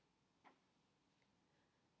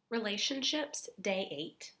Relationships, Day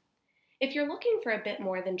 8. If you're looking for a bit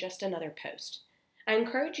more than just another post, I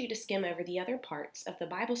encourage you to skim over the other parts of the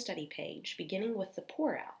Bible study page, beginning with the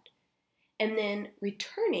pour out, and then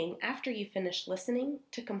returning after you finish listening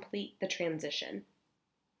to complete the transition.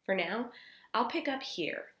 For now, I'll pick up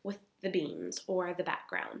here with the beans or the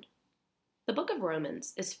background. The book of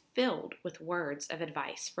Romans is filled with words of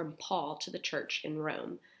advice from Paul to the church in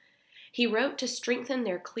Rome. He wrote to strengthen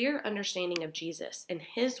their clear understanding of Jesus and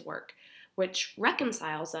his work, which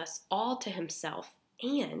reconciles us all to himself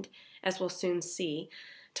and, as we'll soon see,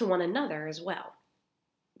 to one another as well.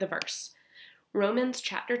 The verse, Romans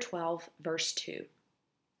chapter 12, verse 2.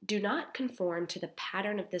 Do not conform to the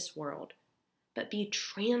pattern of this world, but be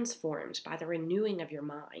transformed by the renewing of your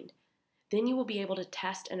mind. Then you will be able to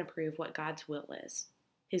test and approve what God's will is,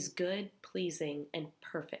 his good, pleasing, and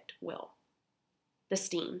perfect will. The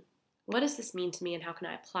steam. What does this mean to me and how can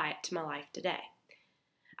I apply it to my life today?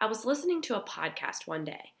 I was listening to a podcast one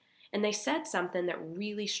day, and they said something that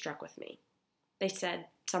really struck with me. They said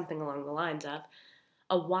something along the lines of,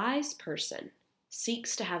 a wise person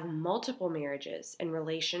seeks to have multiple marriages and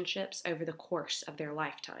relationships over the course of their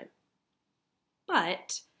lifetime,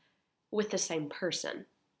 but with the same person.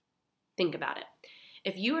 Think about it.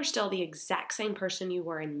 If you are still the exact same person you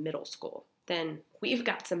were in middle school, then we've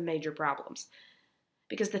got some major problems.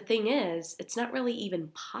 Because the thing is, it's not really even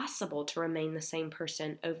possible to remain the same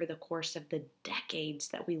person over the course of the decades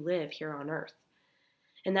that we live here on Earth.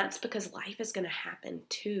 And that's because life is going to happen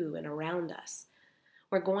to and around us.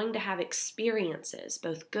 We're going to have experiences,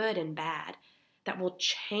 both good and bad, that will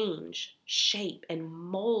change, shape, and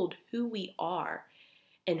mold who we are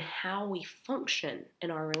and how we function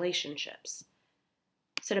in our relationships.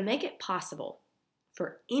 So to make it possible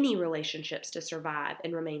for any relationships to survive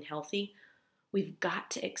and remain healthy, we've got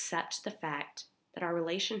to accept the fact that our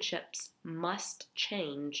relationships must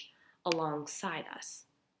change alongside us.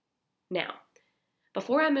 Now,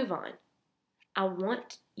 before I move on, I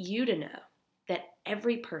want you to know that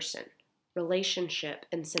every person, relationship,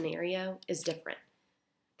 and scenario is different.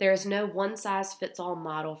 There is no one-size-fits-all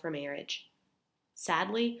model for marriage.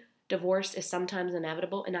 Sadly, divorce is sometimes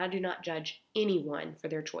inevitable, and I do not judge anyone for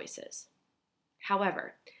their choices.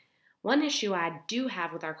 However, one issue I do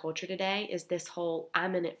have with our culture today is this whole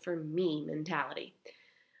I'm in it for me mentality.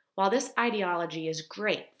 While this ideology is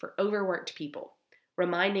great for overworked people,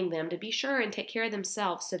 reminding them to be sure and take care of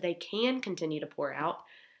themselves so they can continue to pour out,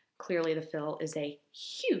 clearly the Phil is a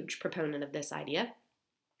huge proponent of this idea.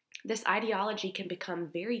 This ideology can become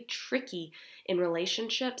very tricky in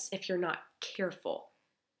relationships if you're not careful.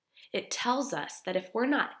 It tells us that if we're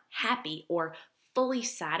not happy or fully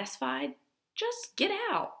satisfied, just get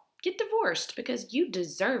out. Get divorced because you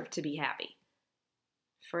deserve to be happy.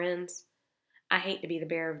 Friends, I hate to be the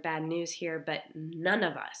bearer of bad news here, but none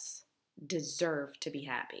of us deserve to be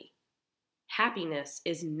happy. Happiness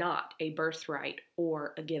is not a birthright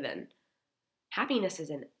or a given. Happiness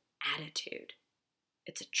is an attitude.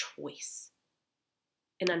 It's a choice.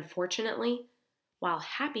 And unfortunately, while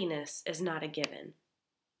happiness is not a given,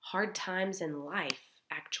 hard times in life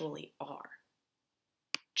actually are.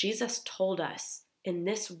 Jesus told us, in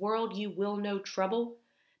this world you will know trouble,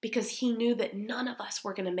 because he knew that none of us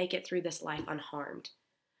were going to make it through this life unharmed.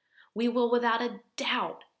 We will without a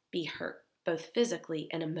doubt be hurt, both physically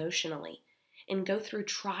and emotionally, and go through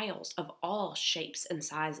trials of all shapes and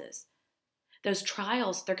sizes. Those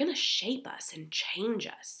trials, they're going to shape us and change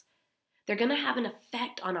us. They're going to have an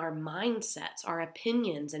effect on our mindsets, our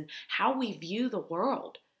opinions, and how we view the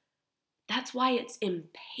world. That's why it's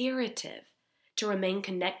imperative to remain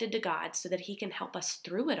connected to God so that he can help us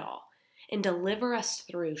through it all and deliver us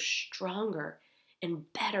through stronger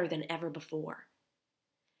and better than ever before.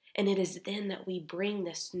 And it is then that we bring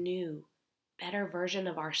this new, better version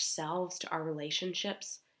of ourselves to our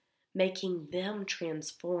relationships, making them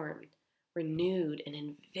transformed, renewed, and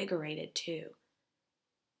invigorated too.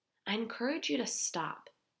 I encourage you to stop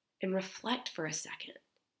and reflect for a second.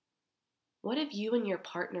 What have you and your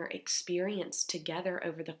partner experienced together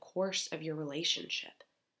over the course of your relationship?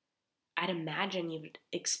 I'd imagine you've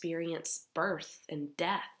experienced birth and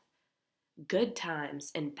death, good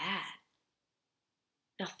times and bad.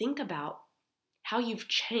 Now think about how you've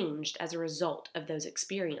changed as a result of those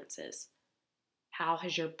experiences. How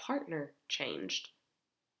has your partner changed?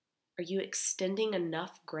 Are you extending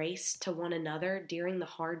enough grace to one another during the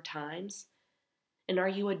hard times? And are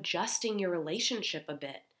you adjusting your relationship a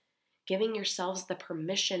bit, giving yourselves the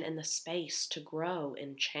permission and the space to grow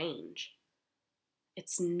and change?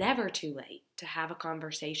 It's never too late to have a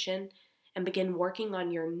conversation and begin working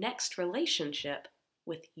on your next relationship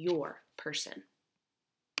with your person.